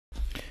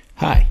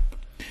Hi,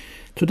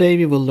 today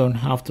we will learn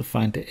how to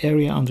find the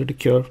area under the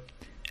curve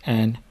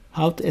and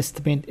how to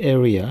estimate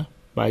area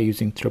by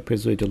using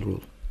trapezoidal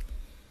rule.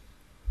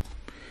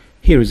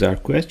 Here is our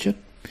question,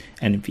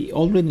 and we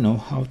already know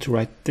how to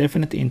write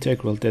definite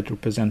integral that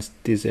represents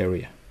this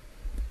area.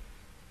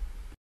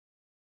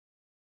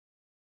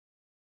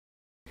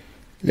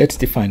 Let's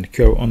define the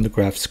curve on the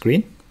graph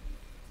screen.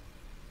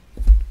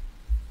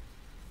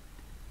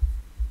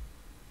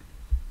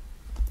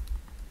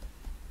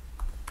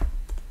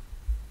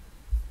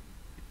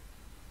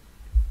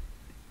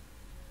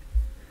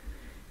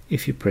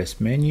 If you press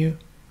Menu,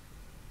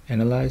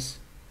 Analyze,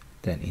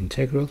 then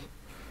Integral,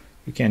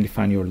 you can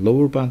define your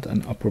lower bound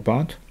and upper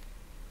bound.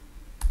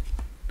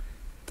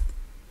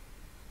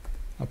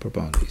 Upper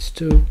bound is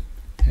 2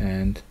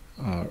 and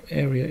our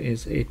area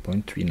is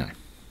 8.39.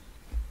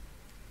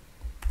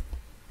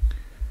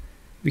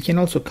 We can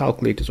also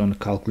calculate this on the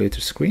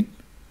calculator screen.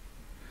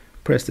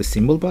 Press the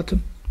symbol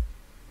button,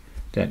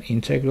 then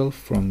integral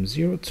from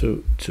 0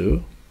 to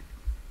 2.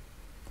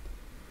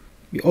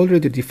 We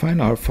already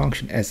defined our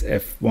function as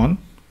f1,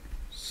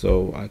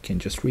 so I can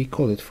just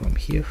recall it from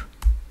here.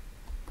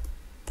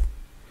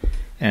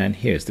 And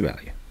here's the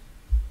value.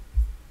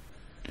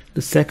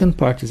 The second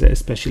part is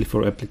especially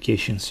for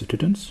application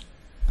students.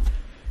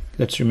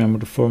 Let's remember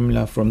the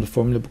formula from the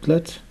formula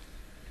booklet.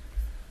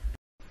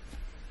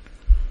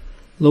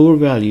 Lower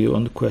value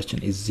on the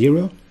question is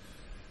 0,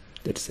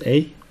 that's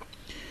A,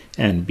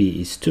 and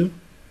B is 2.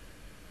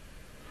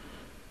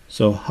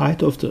 So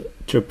height of the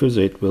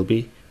trapezoid will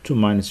be 2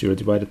 minus 0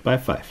 divided by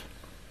 5,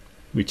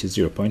 which is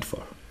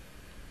 0.4.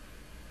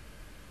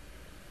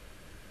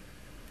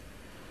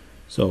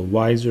 So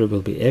y0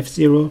 will be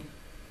f0,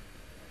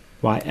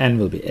 yn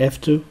will be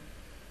f2,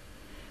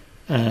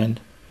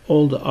 and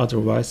all the other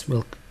y's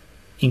will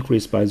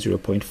increase by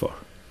 0.4.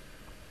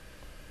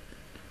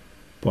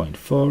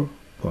 0.4,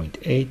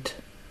 0.8,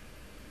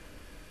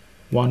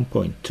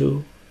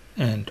 1.2,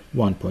 and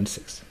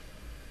 1.6.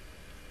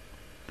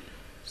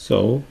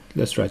 So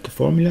let's write the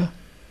formula.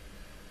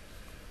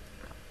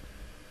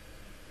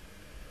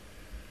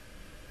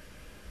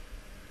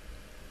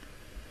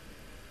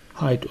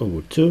 Height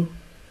over 2.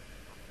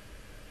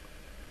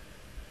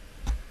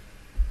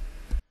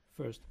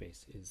 First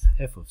base is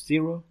f of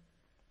 0.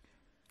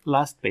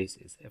 Last base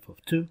is f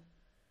of 2.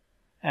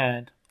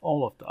 And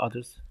all of the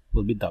others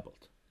will be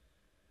doubled.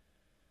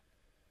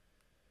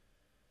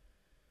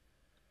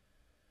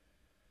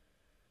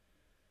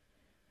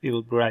 We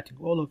will be writing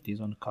all of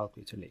these on the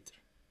calculator later.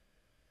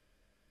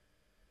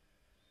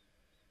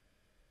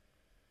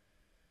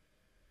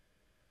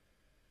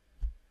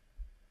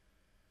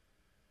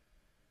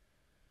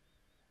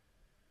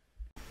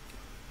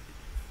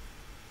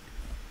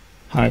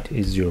 Height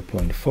is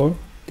 0.4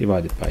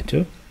 divided by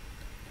 2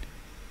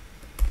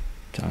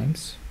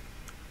 times.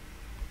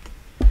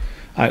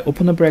 I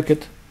open a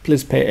bracket.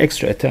 Please pay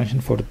extra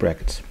attention for the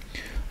brackets.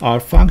 Our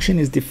function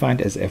is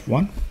defined as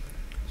f1.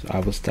 So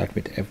I will start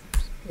with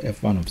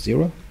f1 of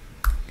 0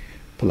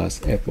 plus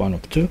f1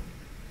 of 2.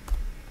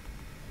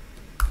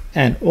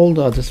 And all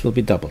the others will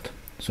be doubled.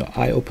 So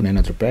I open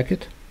another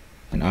bracket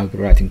and I'll be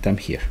writing them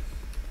here.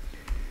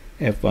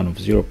 f1 of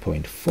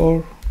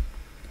 0.4,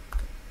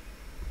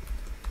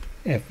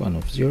 f1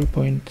 of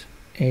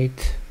 0.8,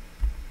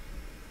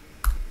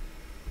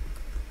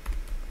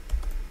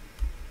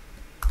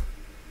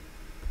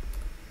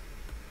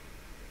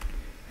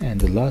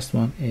 and the last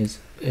one is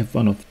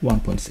f1 of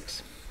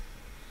 1.6.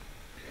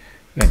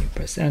 When you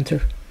press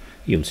enter,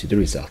 you'll see the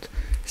result.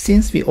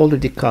 Since we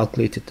already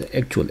calculated the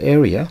actual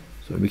area,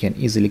 so we can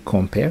easily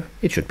compare,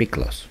 it should be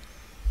close.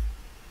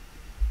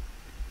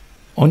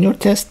 On your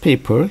test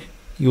paper,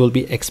 you will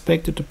be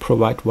expected to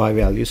provide y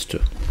values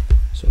too.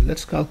 So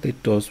let's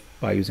calculate those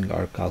by using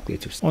our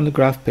calculators. On the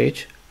graph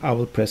page, I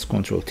will press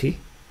Ctrl T.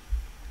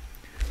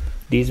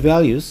 These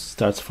values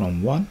starts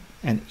from 1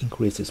 and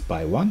increases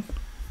by 1.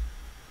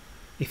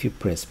 If you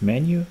press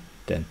Menu,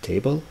 then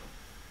Table,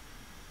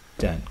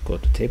 then go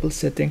to Table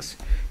Settings,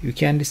 you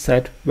can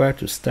decide where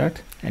to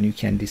start and you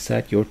can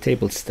decide your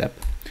table step.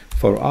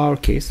 For our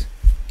case,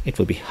 it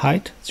will be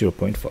height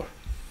 0.4.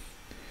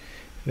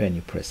 When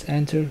you press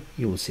Enter,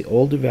 you will see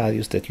all the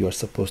values that you are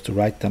supposed to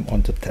write them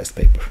on the test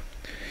paper.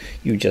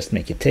 You just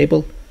make a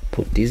table,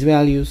 put these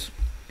values,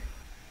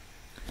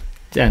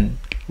 then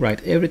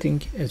write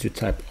everything as you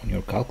type on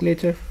your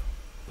calculator,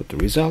 put the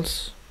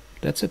results.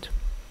 That's it.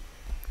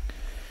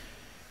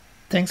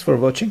 Thanks for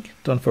watching.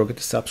 Don't forget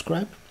to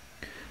subscribe.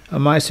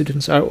 My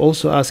students are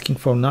also asking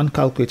for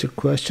non-calculator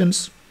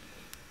questions.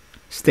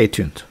 Stay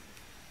tuned.